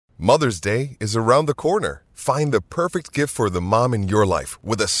Mother's Day is around the corner. Find the perfect gift for the mom in your life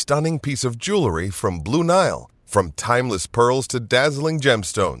with a stunning piece of jewelry from Blue Nile. From timeless pearls to dazzling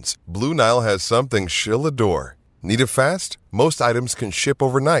gemstones, Blue Nile has something she'll adore. Need it fast? Most items can ship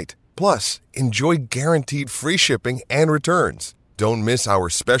overnight. Plus, enjoy guaranteed free shipping and returns. Don't miss our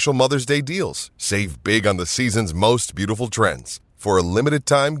special Mother's Day deals. Save big on the season's most beautiful trends. For a limited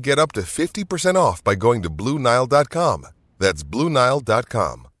time, get up to 50% off by going to BlueNile.com. That's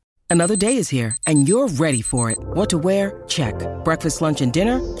BlueNile.com. Another day is here, and you're ready for it. What to wear? Check. Breakfast, lunch, and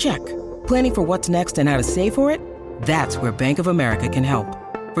dinner? Check. Planning for what's next and how to save for it? That's where Bank of America can help.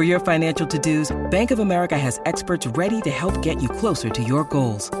 For your financial to-dos, Bank of America has experts ready to help get you closer to your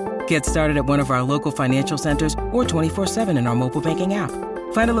goals. Get started at one of our local financial centers or 24/7 in our mobile banking app.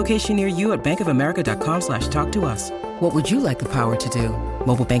 Find a location near you at bankofamerica.com/talktous. What would you like the power to do?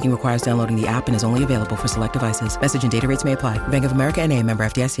 Mobile banking requires downloading the app and is only available for select devices. Message and data rates may apply. Bank of America N.A., member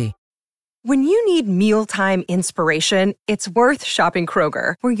FDIC. When you need mealtime inspiration, it's worth shopping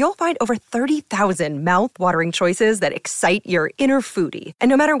Kroger, where you'll find over 30,000 mouth-watering choices that excite your inner foodie. And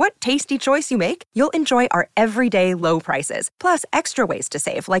no matter what tasty choice you make, you'll enjoy our everyday low prices, plus extra ways to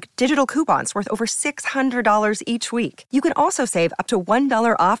save, like digital coupons worth over $600 each week. You can also save up to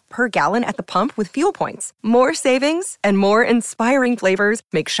 $1 off per gallon at the pump with fuel points. More savings and more inspiring flavors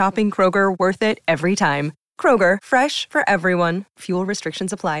make shopping Kroger worth it every time. Kroger, fresh for everyone. Fuel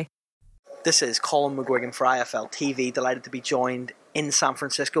restrictions apply. This is Colin McGuigan for IFL TV. Delighted to be joined in San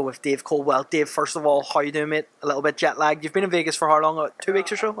Francisco with Dave Coldwell. Dave, first of all, how you doing, mate? A little bit jet lagged. You've been in Vegas for how long? 2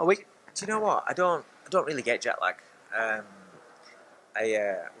 weeks or so? A week? Do you know what? I don't really get jet lag.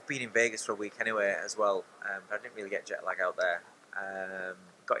 We've been in Vegas for a week anyway as well, but I didn't really get jet lag out there.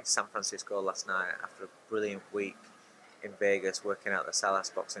 Got in San Francisco last night after a brilliant week in Vegas, working out the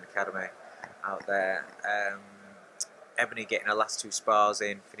Salas Boxing Academy out there. Ebony getting her last 2 spars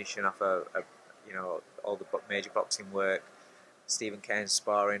in, finishing off all the major boxing work. Stephen Cairns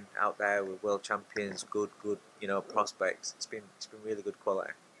sparring out there with world champions, good prospects. It's been really good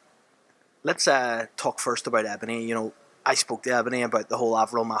quality. Let's talk first about Ebony. I spoke to Ebony about the whole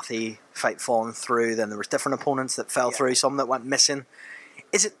Avril Mathy fight falling through. Then there was different opponents that fell through, some that went missing.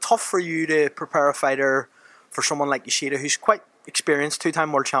 Is it tough for you to prepare a fighter for someone like Yoshida, who's quite experienced,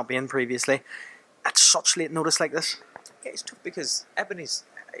 2-time world champion previously, at such late notice like this? Yeah, it's tough because Ebony's,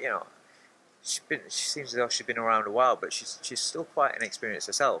 she seems as though she's been around a while, but she's still quite inexperienced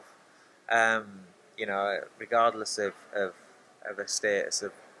herself. Regardless of her status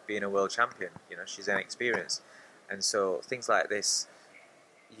of being a world champion, she's inexperienced, and so things like this,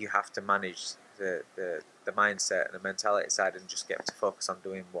 you have to manage the mindset and the mentality side, and just get them to focus on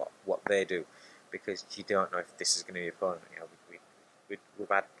doing what they do, because you don't know if this is going to be a opponent. We've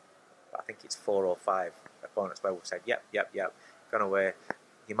had, I think it's 4 or 5 opponents where we've said, yep, gone away.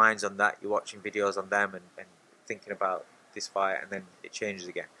 Your mind's on that, you're watching videos on them and thinking about this fight, and then it changes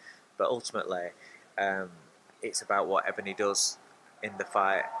again. But ultimately, it's about what Ebony does in the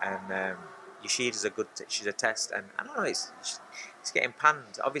fight, and Yoshida's she's a test, and I don't know, it's getting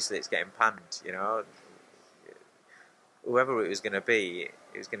panned. Obviously, it's getting panned, Whoever it was going to be,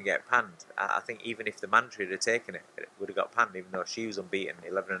 it was going to get panned. I think even if the Mantra had taken it, it would have got panned, even though she was unbeaten,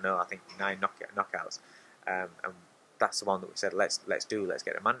 11-0, I think 9 knockouts. And that's the one that we said, let's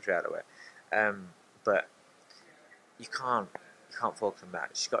get the Mantra out of it. But you can't focus on that.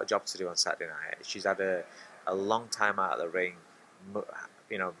 She's got a job to do on Saturday night. She's had a long time out of the ring,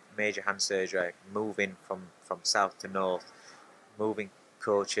 major hand surgery, moving from south to north, moving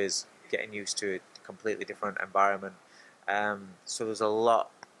coaches, getting used to a completely different environment. So there's a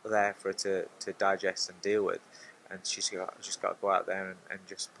lot there for her to digest and deal with, and she's just got to go out there and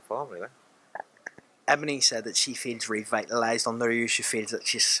just perform, really. Ebony said that she feels revitalised under you. She feels that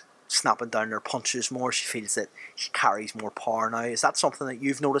she's snapping down her punches more. She feels that she carries more power now. Is that something that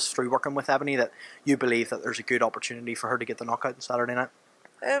you've noticed through working with Ebony, that you believe that there's a good opportunity for her to get the knockout on Saturday night?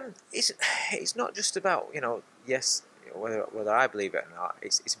 It's not just about, yes, whether I believe it or not.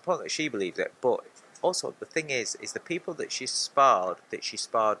 It's important that she believes it, but also the thing is the people that she sparred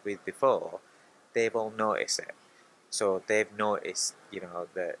with before, they've all noticed it. So they've noticed,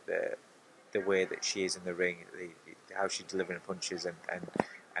 the way that she is in the ring, how she's delivering punches, and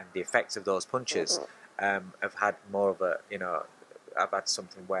the effects of those punches. Have had more of a, I've had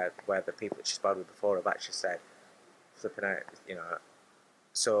something where the people that she sparred with before have actually said, flipping out,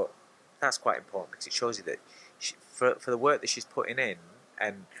 So that's quite important, because it shows you that for the work that she's putting in,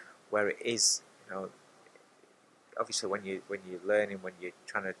 and where it is, obviously when you're learning, when you're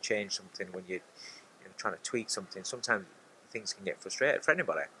trying to change something, when you're trying to tweak something, sometimes things can get frustrated for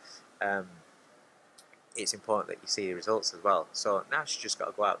anybody. it's important that you see the results as well. So now she's just got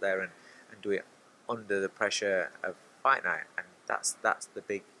to go out there and do it under the pressure of fight night, and that's the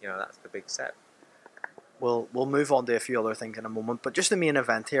big that's the big step. We'll move on to a few other things in a moment, but just the main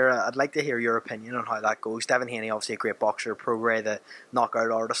event here, I'd like to hear your opinion on how that goes. Devin Haney, obviously a great boxer, Prograis, the knockout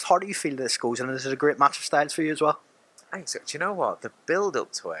artist. How do you feel this goes, and is it a great match of styles for you as well? I think so. Do you know what? The build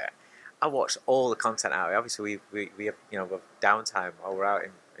up to it, I watched all the content out. Obviously, we have we've downtime while we're out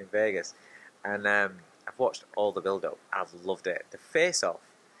in Vegas, and I've watched all the build up. I've loved it. The face off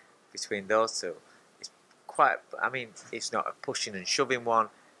between those two is quite. I mean, it's not a pushing and shoving one.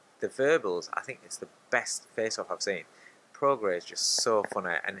 The verbals, I think it's the best face off I've seen. Prograis is just so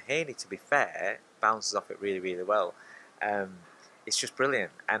funny, and Haney, to be fair, bounces off it really, really well. It's just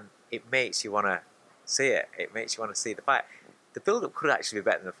brilliant, and it makes you want to see it. It makes you want to see the fight. The build-up could actually be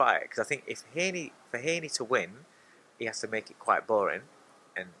better than the fight, because I think for Haney to win, he has to make it quite boring,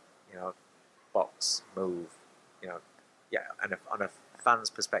 and box, move, and on a fan's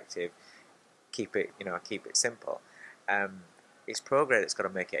perspective, keep it simple. It's Prograis that's got to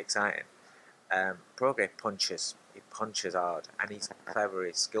make it exciting. Prograis punches. He punches hard, and he's clever.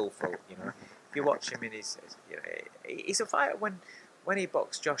 He's skillful. If you watch him in his, he's a fighter. When he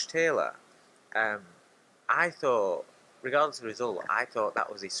boxed Josh Taylor, I thought, regardless of the result, I thought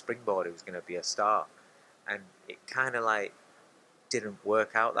that was his springboard. He was going to be a star, and it kind of didn't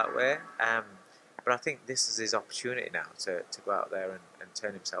work out that way. But I think this is his opportunity now to go out there and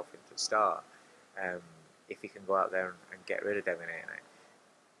turn himself into a star. If he can go out there and get rid of Devin Haney,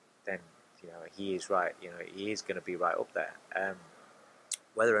 then he is right. He is going to be right up there.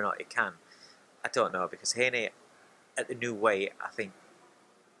 Whether or not he can, I don't know, because Haney at the new weight, I think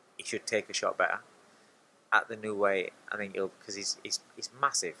he should take a shot better. At the new weight, I think because he's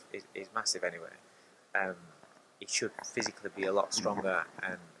massive. He's massive anyway. He should physically be a lot stronger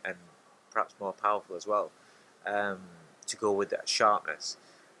and perhaps more powerful as well, to go with that sharpness.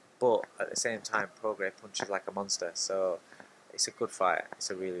 But at the same time, Prograis punches like a monster, so it's a good fight. It's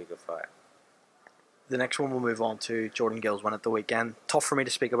a really good fight. The next one we'll move on to Jordan Gill's win at the weekend. Tough for me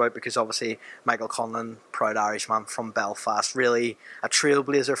to speak about because obviously Michael Conlan, proud Irishman from Belfast, really a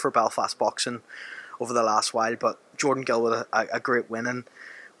trailblazer for Belfast boxing over the last while. But Jordan Gill with a great win, and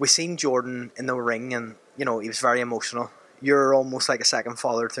we seen Jordan in the ring, and he was very emotional. You're almost like a second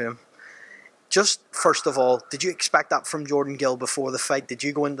father to him. Just first of all, did you expect that from Jordan Gill before the fight? Did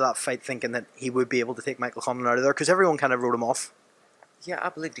you go into that fight thinking that he would be able to take Michael Conlan out of there? Because everyone kind of wrote him off. Yeah, I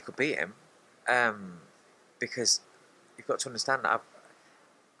believed he could beat him. Because you've got to understand that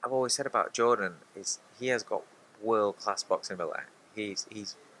I've always said about Jordan is he has got world-class boxing ability.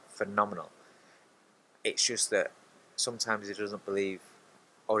 He's phenomenal. It's just that sometimes he doesn't believe,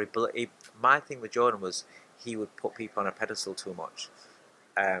 or my thing with Jordan was he would put people on a pedestal too much.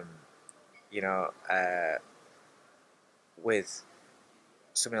 With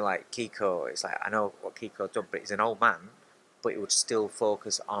something like Kiko, it's like, I know what Kiko done, but he's an old man, but he would still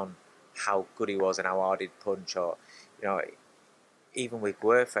focus on how good he was and how hard he'd punch, or even with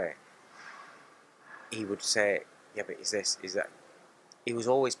Guerfe, he would say, yeah, but is that? He was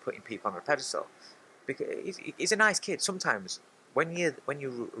always putting people on a pedestal because he's a nice kid. Sometimes when you're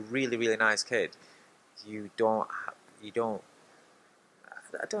a really, really nice kid, you don't.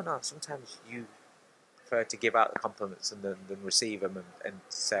 I don't know. Sometimes you prefer to give out the compliments and then receive them and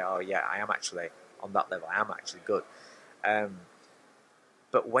say, oh yeah, I am actually on that level. I am actually good.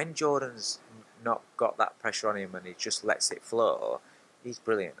 But when Jordan's not got that pressure on him and he just lets it flow, he's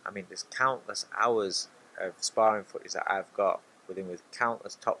brilliant. I mean, there's countless hours of sparring footage that I've got with him with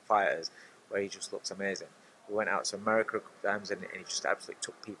countless top fighters where he just looks amazing. We went out to America a couple of times and he just absolutely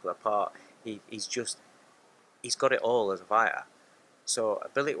took people apart. He's got it all as a fighter. So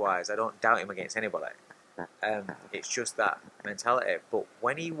ability-wise, I don't doubt him against anybody. It's just that mentality. But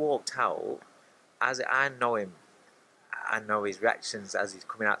when he walked out, as I know him, I know his reactions as he's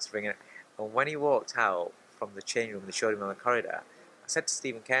coming out to the ring. And when he walked out from the change room, they showed him on the corridor, I said to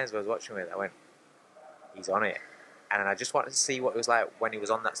Stephen Cairns, who I was watching with, I went, he's on it. And I just wanted to see what it was like when he was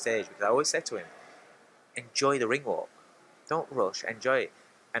on that stage, because I always said to him, enjoy the ring walk. Don't rush, enjoy it.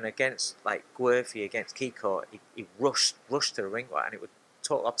 And against, like, Guerfe, against Kiko, he rushed to the ring walk, and it was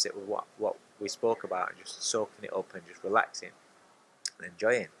total opposite of what we spoke about, and just soaking it up and just relaxing and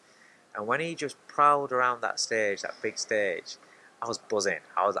enjoying. And when he just prowled around that stage, that big stage, I was buzzing.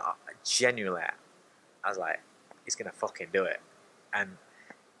 I was genuinely, I was like, he's going to fucking do it. And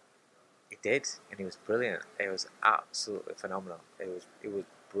he did, and he was brilliant. It was absolutely phenomenal. It was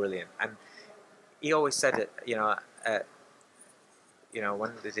brilliant. And he always said that,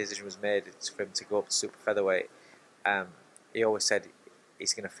 when the decision was made for him to go up to super featherweight, he always said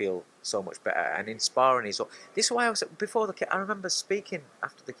he's going to feel so much better. And in sparring, this is why I was before I remember speaking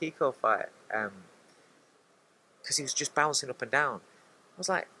after the Kiko fight, because he was just bouncing up and down. I was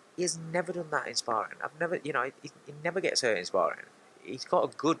like, he has never done that in sparring. I've never, he never gets hurt in sparring. He's got a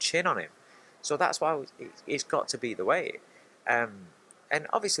good chin on him, so that's why it's got to be the weight. And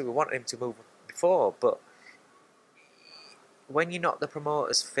obviously we wanted him to move before, but when you're not the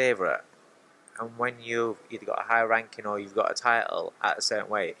promoter's favourite, and when you've either got a high ranking or you've got a title at a certain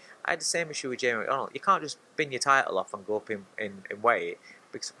weight, I had the same issue with Jamie McDonald. You can't just bin your title off and go up in weight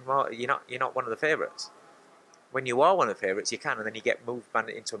because the promoter, you're not one of the favourites. When you are one of the favourites, you can, and then you get moved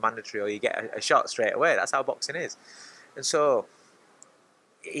into a mandatory or you get a shot straight away. That's how boxing is. And so,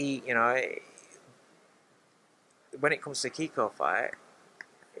 when it comes to the Kiko fight,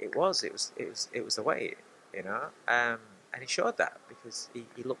 it was the weight, and he showed that because he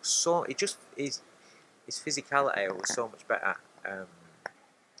looked so. His physicality was so much better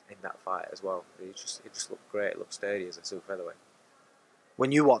in that fight as well. It just looked great. It looked sturdy as a super featherweight.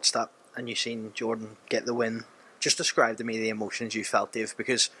 When you watched that and you seen Jordan get the win, just describe to me the emotions you felt, Dave.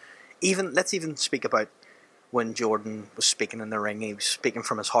 Because let's even speak about when Jordan was speaking in the ring. He was speaking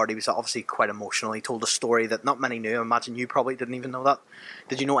from his heart. He was obviously quite emotional. He told a story that not many knew. I imagine you probably didn't even know that.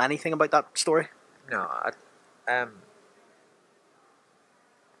 Did you know anything about that story? No, I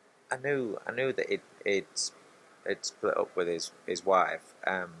knew that it's split up with his wife,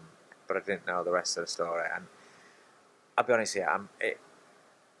 but I didn't know the rest of the story. And I'll be honest here,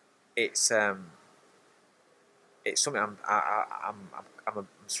 it's something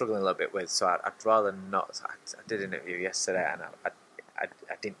I'm struggling a little bit with. So I'd rather not. I did an interview yesterday, and I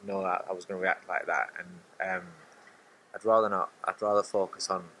didn't know that I was going to react like that, and I'd rather not. I'd rather focus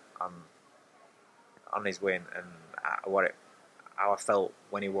on his win and how I felt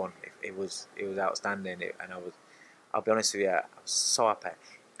when he won. It was outstanding, and I'll be honest with you, I was so happy.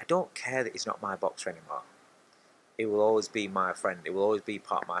 I don't care that he's not my boxer anymore. He will always be my friend. He will always be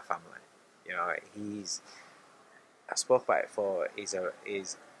part of my family. I spoke about it before. He's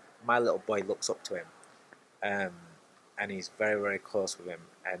my little boy looks up to him, and he's very, very close with him,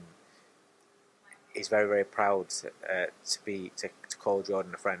 and he's very, very proud to call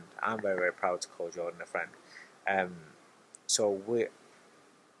Jordan a friend. I'm very, very proud to call Jordan a friend. So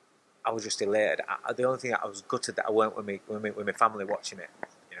I was just elated. The only thing I was gutted that I weren't with my family watching it.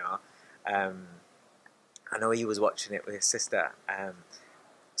 I know he was watching it with his sister.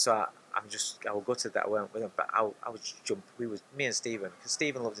 So I was gutted that I weren't with him. But I was jumped. Me and Stephen, because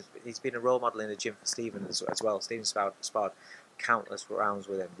Stephen loves it. He's been a role model in the gym for Stephen as well. Stephen sparred countless rounds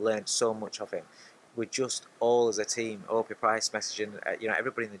with him, learned so much of him. We're just all as a team. Opie Price messaging,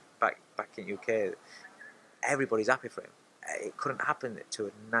 everybody in the back in UK. Everybody's happy for him. It couldn't happen to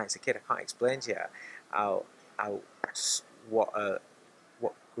a nicer kid. I can't explain to you what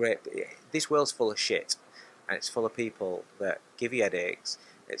great. This world's full of shit, and it's full of people that give you headaches.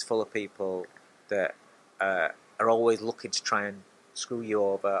 It's full of people that are always looking to try and screw you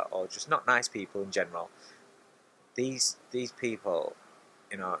over, or just not nice people in general. These people,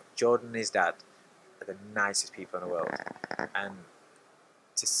 Jordan and his dad are the nicest people in the world, and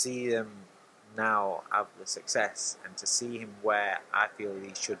to see them now have the success, and to see him where I feel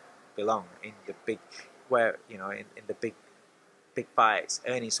he should belong in the big, in the big fights,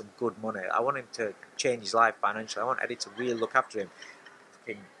 earning some good money. I want him to change his life financially. I want Eddie to really look after him,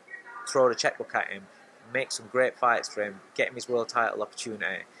 throw the checkbook at him, make some great fights for him, get him his world title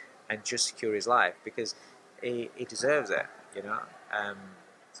opportunity, and just secure his life, because he deserves it.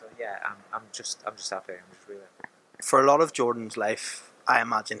 So yeah, I'm just happy. I'm just really. For a lot of Jordan's life, I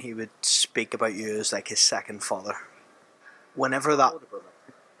imagine he would speak about you as like his second father. Whenever that,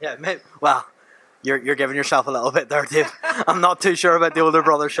 yeah, well, you're giving yourself a little bit there, Dave. I'm not too sure about the older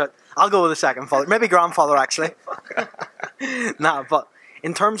brother shit. I'll go with the second father, maybe grandfather actually. Nah, but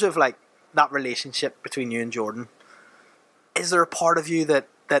in terms of like that relationship between you and Jordan, is there a part of you that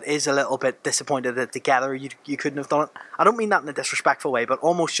is a little bit disappointed that together you couldn't have done it? I don't mean that in a disrespectful way, but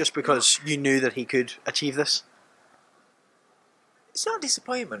almost just because you knew that he could achieve this. It's not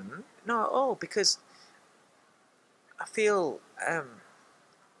disappointment, not at all, because I feel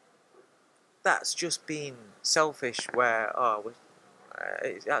that's just being selfish.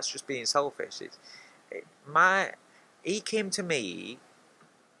 That's just being selfish. He came to me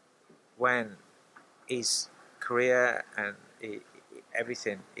when his career and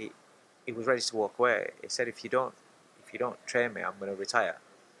everything, he was ready to walk away. He said, if you don't train me, I'm going to retire.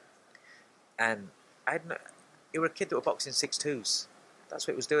 And he was a kid that was boxing 6'2s. That's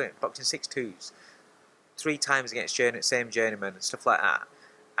what he was doing, boxing 6'2s. 3 times against same journeyman and stuff like that.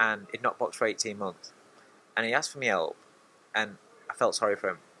 And he'd not boxed for 18 months. And he asked for my help. And I felt sorry for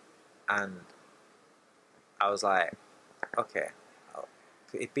him, and I was like, okay,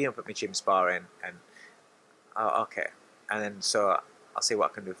 he'd been up at my gym sparring, and okay, and then so I'll see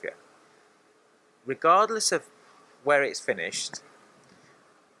what I can do for you. Regardless of where it's finished,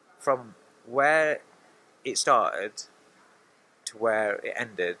 from where it started to where it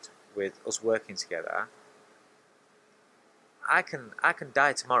ended with us working together, I can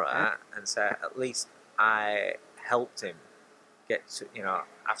die tomorrow and say at least I helped him get to,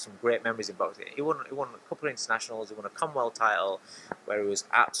 have some great memories in boxing. He won a couple of internationals. He won a Coldwell title where he was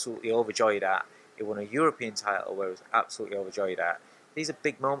absolutely overjoyed at. He won a European title where he was absolutely overjoyed at. These are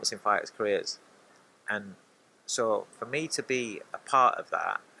big moments in fighters' careers, and so for me to be a part of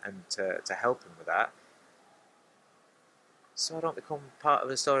that and to help him with that, so I don't become part of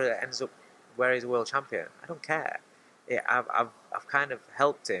the story that ends up where he's a world champion. I don't care. I've kind of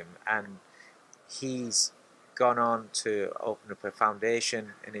helped him, and he's gone on to open up a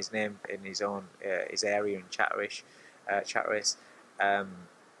foundation in his name, in his own his area in Chatteris,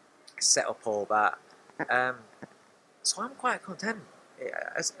 set up all that. So I'm quite content.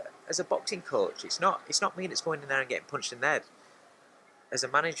 As a boxing coach, it's not me that's going in there and getting punched in the head. As a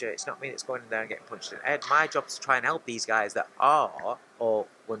manager, it's not me that's going in there and getting punched in the head. My job is to try and help these guys that are, or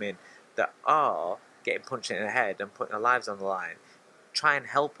women that are, getting punched in the head and putting their lives on the line. Try and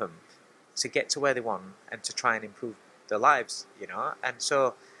help them to get to where they want and to try and improve their lives, And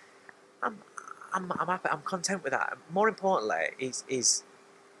so I'm happy. I'm content with that. More importantly, is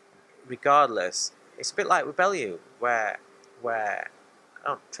regardless. It's a bit like with Bellew, where I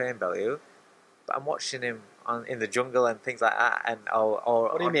don't train Bellew, but I'm watching him in the jungle and things like that. And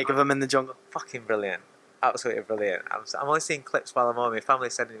what do you make of him in the jungle? Fucking brilliant, absolutely brilliant. I'm only seeing clips while I'm on. My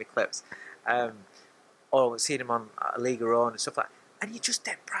family's sending me clips, or seeing him on League of Their Own and stuff like that. And you're just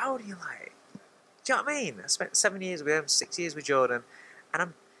dead proud. You're like, do you know what I mean? I spent 7 years with him, 6 years with Jordan, and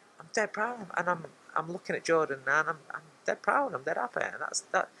I'm dead proud. And I'm looking at Jordan and I'm dead proud. I'm dead happy, and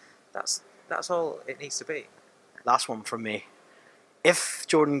that's all it needs to be. Last one from me. If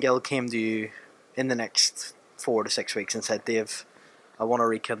Jordan Gill came to you in the next 4 to 6 weeks and said, Dave, I want to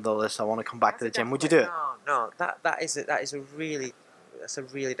rekindle this, I want to come back to the gym, would you do it? No. That is a really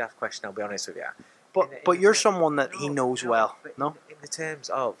daft question. I'll be honest with you. But you're someone that he knows well, no? In the terms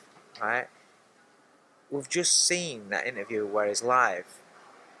of, right, we've just seen that interview where his life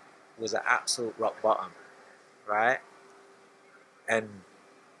was at absolute rock bottom, right? And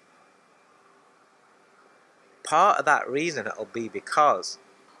part of that reason it'll be because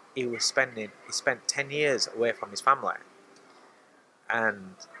he spent 10 years away from his family,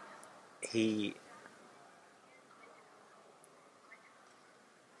 and he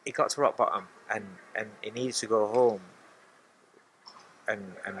got to rock bottom, and he needed to go home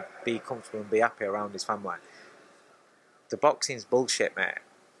and be comfortable and be happy around his family. The boxing's bullshit, mate.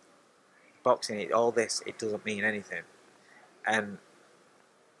 Boxing, all this, it doesn't mean anything. And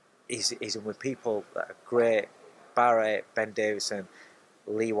he's with people that are great. Barrett, Ben Davison,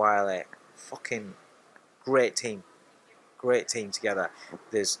 Lee Wiley, fucking great team together.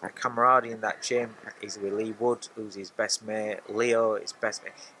 There's a camaraderie in that gym. He's with Lee Wood, who's his best mate. Leo, his best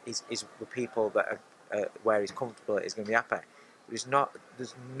mate. He's with people that are where he's comfortable. He's going to be happy. There's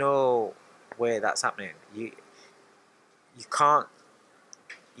no way that's happening. You can't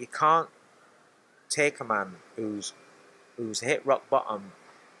take a man who's hit rock bottom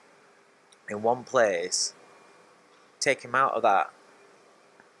in one place, take him out of that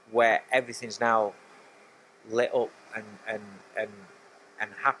where everything's now lit up and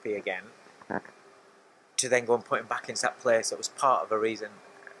happy again, to then go and put him back into that place that was part of a reason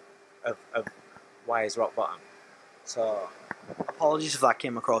of why he's rock bottom. So apologies if that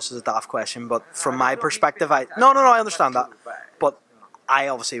came across as a daft question, but from my perspective, I understand that, but I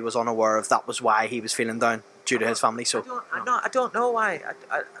obviously was unaware of that was why he was feeling down due to his family. So I don't know why.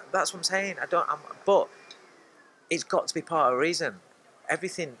 That's what I'm saying. But it's got to be part of a reason.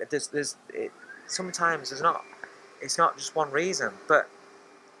 Everything sometimes it's not just one reason. But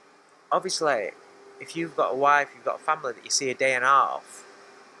obviously, if you've got a wife, you've got a family that you see a day and a half,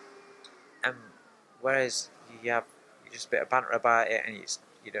 and whereas you just a bit of banter about it, and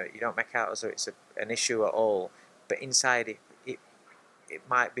you don't make out as though it's an issue at all, but inside it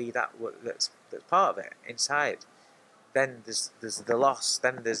might be that's part of it inside. Then there's the loss.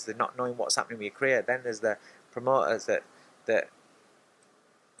 Then there's the not knowing what's happening with your career. Then there's the promoters that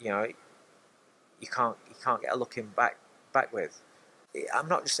you can't get a looking back with. I'm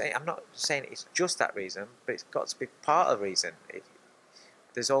not just saying it's just that reason, but it's got to be part of the reason.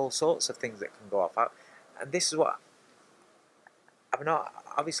 There's all sorts of things that can go off, and this is what I'm not.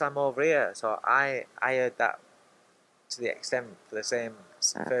 Obviously, I'm over here, so I heard that to the extent for the same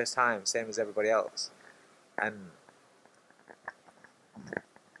first time, same as everybody else, and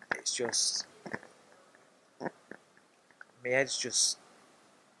it's just my head's just.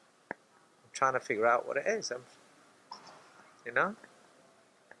 I'm trying to figure out what it is. Well,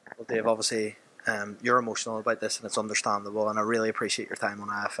 Dave, obviously, you're emotional about this, and it's understandable. And I really appreciate your time on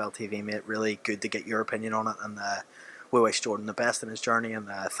AFL TV, mate. Really good to get your opinion on it, and we wish Jordan the best in his journey. And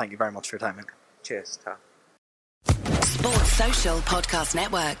thank you very much for your time, mate. Cheers, Tom. Sports Social Podcast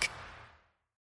Network.